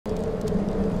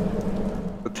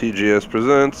TGS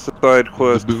presents the side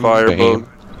quest Boom, Firebug. bam.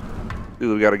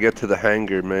 Dude, we gotta get to the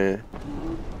hangar, man.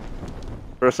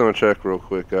 First, I'm gonna check real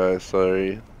quick, guys.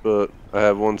 Sorry, but I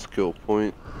have one skill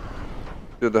point.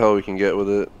 See what the hell we can get with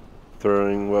it.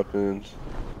 Throwing weapons.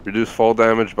 Reduce fall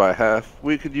damage by half.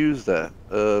 We could use that.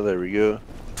 There we go.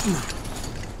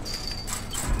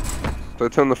 So I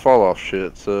tend to fall off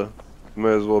shit, so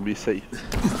might as well be safe.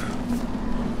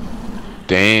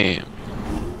 Damn.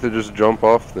 To just jump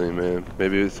off thing, man.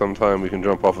 Maybe sometime we can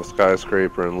jump off a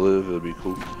skyscraper and live. It'd be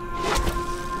cool.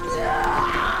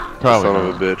 Probably Son not.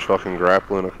 of a bitch, fucking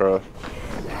grappling across.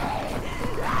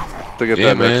 To get Yeah,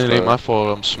 that man, next it time. ain't my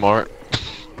fault. I'm smart.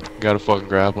 Got a fucking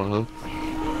grappling hook.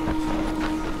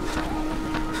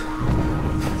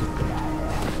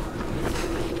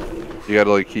 You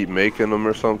gotta like keep making them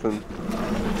or something.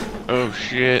 Oh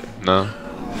shit. No.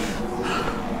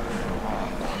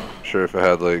 Sure, if it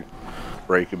had like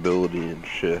breakability and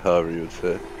shit, however you would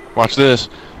say. Watch this.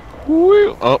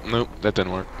 Woo. Oh nope, that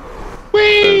didn't work.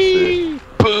 Whee!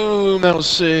 Boom! That was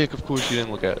sick. Of course you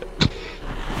didn't look at it.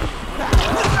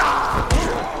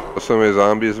 So many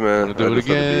zombies, man. Wanna do it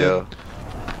again? Had to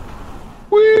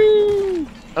Woo!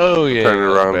 Oh yeah. turn it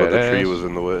around, but the badass. tree was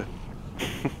in the way.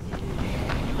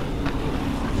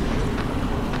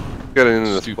 Getting into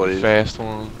this Stupid place. fast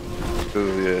one.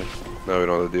 Yeah, now we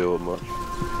don't have to deal with much.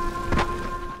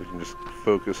 We can just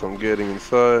focus on getting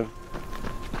inside.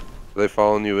 Are they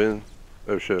following you in?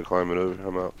 Oh shit, climbing over.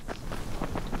 I'm out.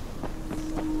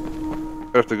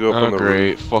 I have to go up on the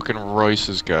great. roof. Fucking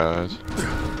Royce's guys.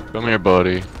 Come here,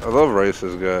 buddy. I love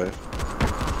Rice's guys.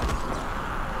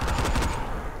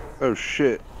 Oh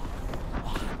shit.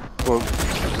 Come on.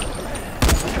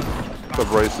 What's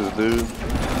up, Rice's dude?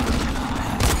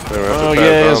 Oh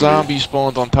yeah, zombie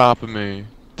spawned on top of me.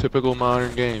 Typical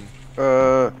modern game.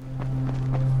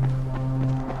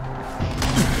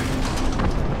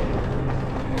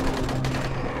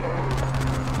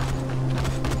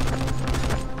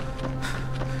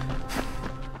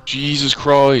 Jesus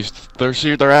Christ,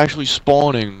 they're actually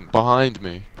spawning behind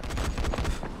me.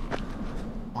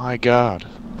 My God.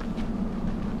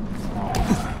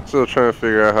 Still trying to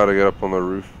figure out how to get up on the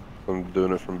roof. I'm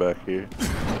doing it from back here.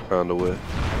 Found a way.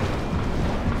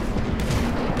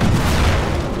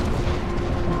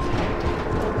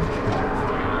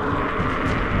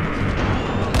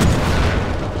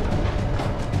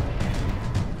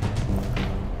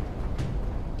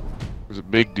 There's a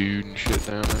big dude and shit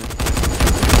down there.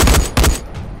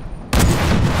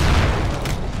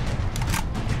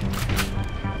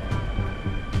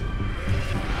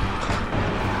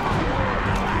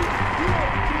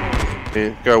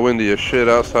 Yeah, got windy as shit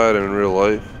outside and in real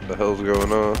life. What the hell's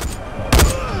going on?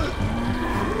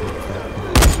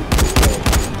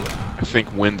 I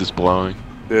think wind is blowing.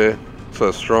 Yeah, it's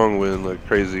a strong wind, like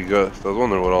crazy gust. I was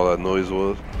wondering what all that noise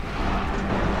was.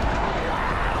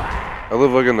 I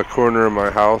live like in the corner of my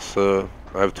house, so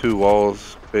I have two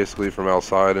walls basically from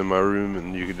outside in my room,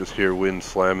 and you can just hear wind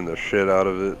slamming the shit out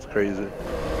of it. It's crazy.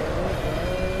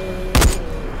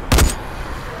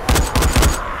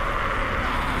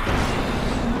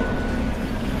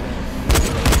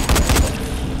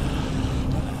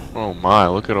 Oh my,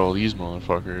 look at all these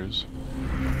motherfuckers.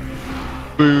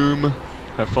 Boom.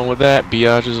 Have fun with that,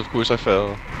 biatches. Of course I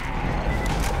fell.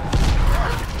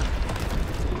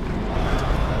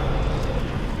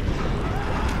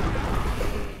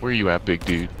 Where you at, big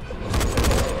dude?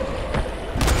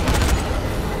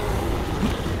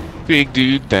 Big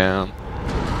dude down.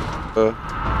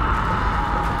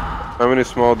 How many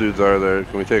small dudes are there?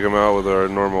 Can we take them out with our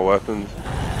normal weapons?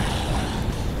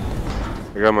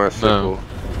 I got my sickle. No.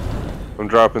 I'm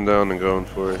dropping down and going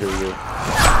for it. Here we go.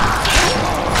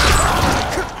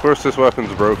 Of course, this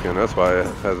weapon's broken. That's why it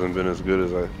hasn't been as good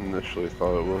as I initially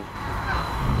thought it was.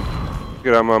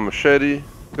 Get out my machete,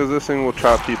 because this thing will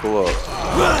chop people up.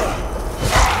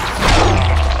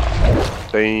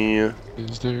 Damn.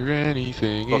 Is there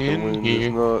anything Fucking in wind here?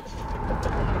 is nuts.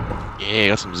 Yeah,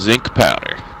 got some zinc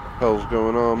powder. Hell's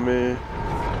going on, man?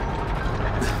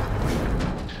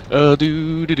 Do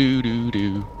do do do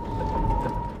do.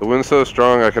 The wind's so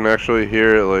strong I can actually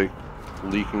hear it like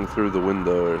leaking through the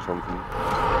window or something.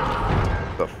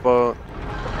 What the fuck?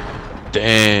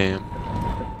 Damn.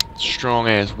 Strong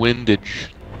ass windage.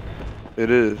 It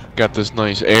is. Got this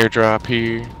nice airdrop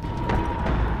here.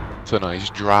 It's a nice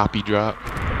droppy drop.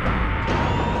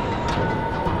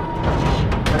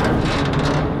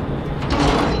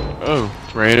 Oh,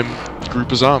 random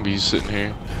group of zombies sitting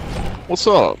here. What's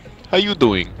up? How you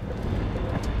doing?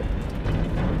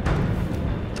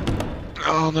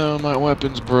 Oh no, my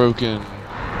weapon's broken.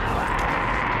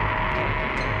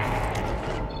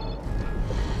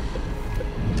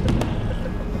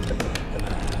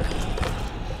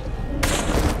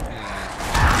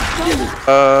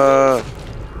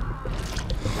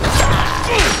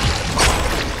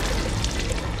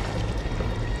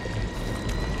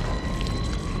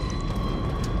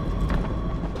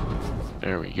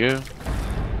 There we go.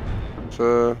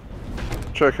 So,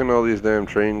 checking all these damn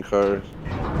train cars.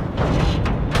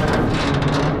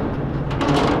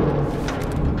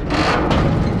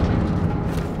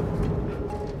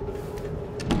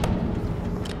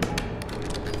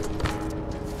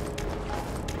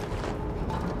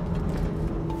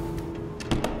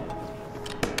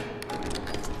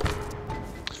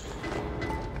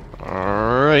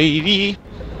 Alrighty.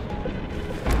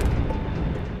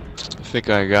 I think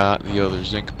I got the other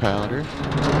zinc powder.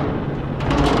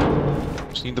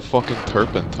 Just need the fucking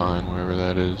turpentine, wherever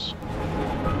that is.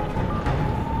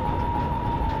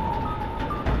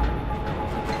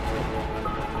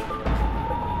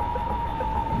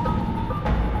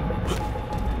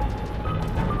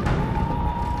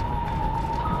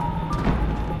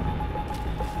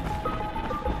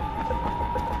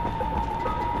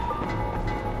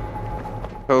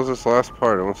 How's this last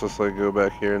part? It wants us to like go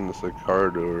back here in this like car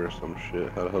door or some shit.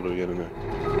 How the hell do we get in there?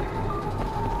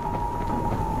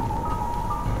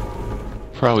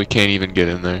 Probably can't even get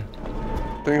in there.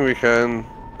 I think we can.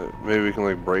 Maybe we can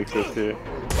like break this here.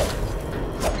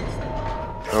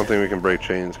 I don't think we can break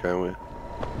chains, can we?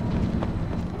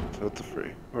 So what the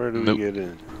freak? Where do we get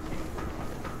in?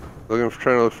 Trying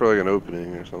to look for like an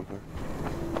opening or something.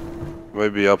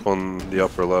 Might be up on the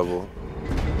upper level.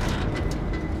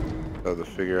 Have to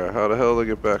figure out how the hell to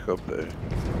get back up there.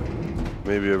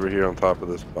 Maybe over here on top of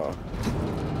this box.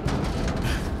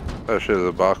 Oh shit, there's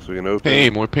a box we can open.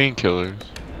 Hey, more painkillers.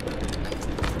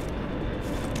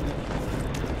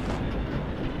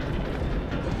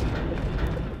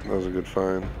 That was a good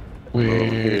find.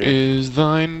 Where is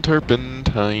thine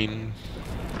turpentine?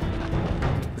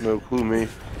 No clue, me.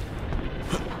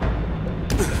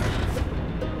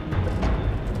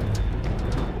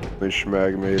 They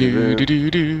schmag made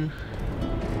it in.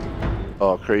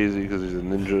 Oh, crazy, because he's a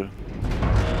ninja.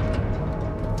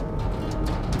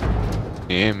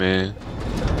 Yeah, man.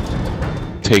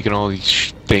 Taking all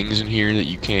these things in here that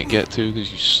you can't get to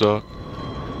because you suck.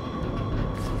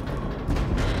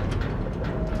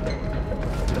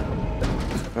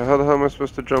 How the hell am I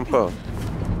supposed to jump up?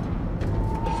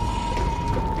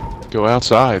 Go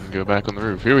outside and go back on the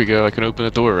roof. Here we go. I can open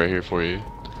the door right here for you.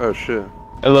 Oh shit.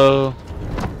 Hello.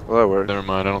 Well, that worked. Never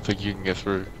mind. I don't think you can get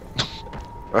through.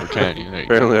 Or can you? There you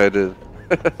Apparently go. I did.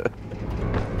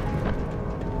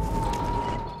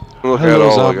 Look Hello, at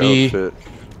all zombie. like, oh shit.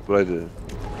 What I did.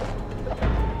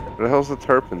 Where the hell's the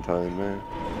turpentine, man?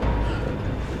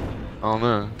 I don't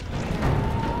know.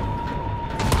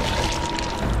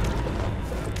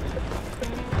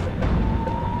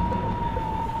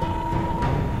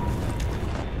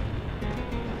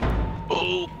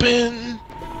 Open.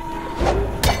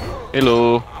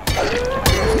 Hello.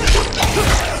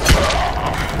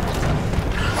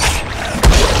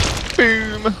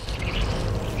 Boom.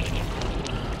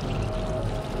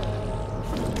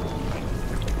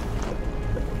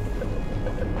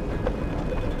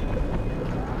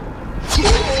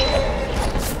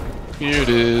 Here it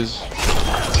is.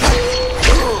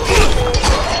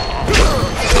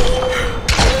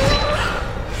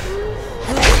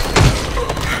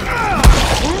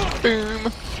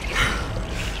 Boom.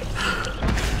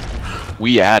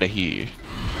 We outta here.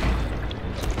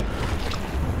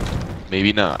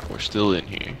 Maybe not. We're still in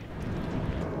here.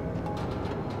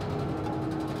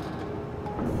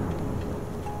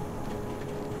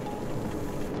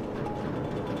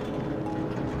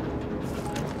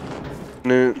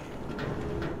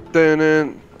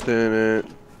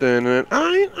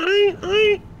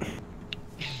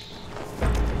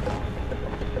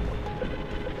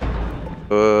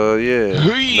 Yeah.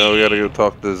 Now we gotta go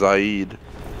talk to Zaid.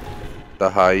 The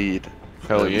Haid.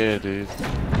 Hell yeah, dude.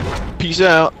 Peace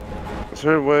out. Is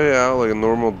there a way out, like a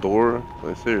normal door?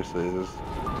 Like, seriously, it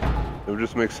would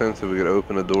just make sense if we could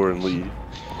open a door and leave.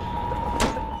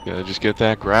 Gotta just get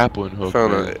that grappling hook.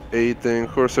 Found man. an A thing.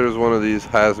 Of course, there's one of these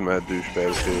hazmat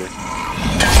douchebags here.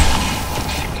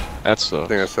 That sucks. I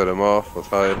think I set him off. Let's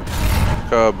hide.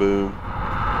 Kaboom.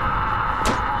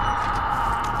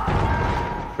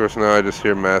 Of course, now I just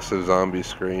hear massive zombie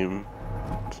scream.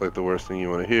 It's like the worst thing you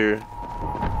want to hear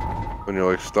when you're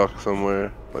like stuck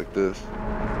somewhere like this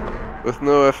with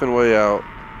no effing way out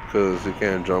because you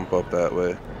can't jump up that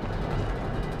way.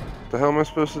 What the hell am I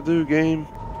supposed to do, game?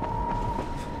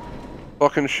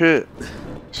 Fucking shit.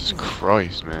 Jesus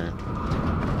Christ, man.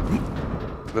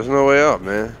 There's no way out,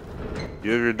 man.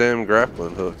 You have your damn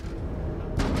grappling hook.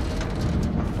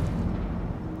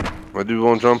 My dude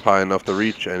won't jump high enough to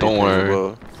reach anything Don't worry.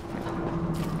 below.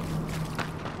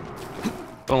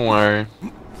 Don't worry.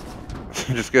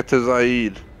 Just get to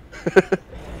Zaid.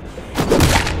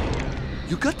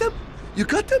 You got them? You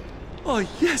got them? Oh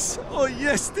yes! Oh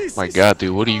yes! This My is God,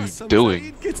 dude, what are you awesome. doing?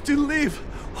 Zaid gets to live.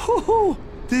 Ho-ho.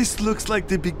 This looks like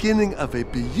the beginning of a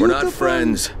beautiful... We're not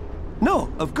friends.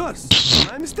 No, of course.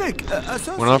 My mistake.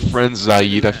 We're not friends,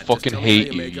 Zaid. I fucking Just tell me how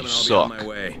hate you. make 'em You and I'll be on suck. my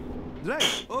way.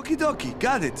 Right. Okie dokie.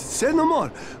 Got it. Say no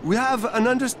more. We have an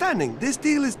understanding. This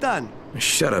deal is done.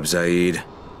 Shut up, Zaid.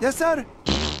 Yes, sir?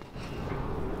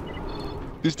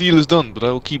 This deal is done, but I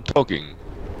will keep talking.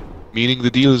 Meaning the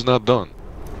deal is not done.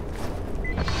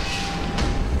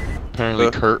 Apparently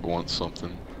Kurt wants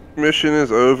something. Mission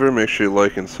is over. Make sure you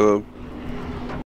like and sub.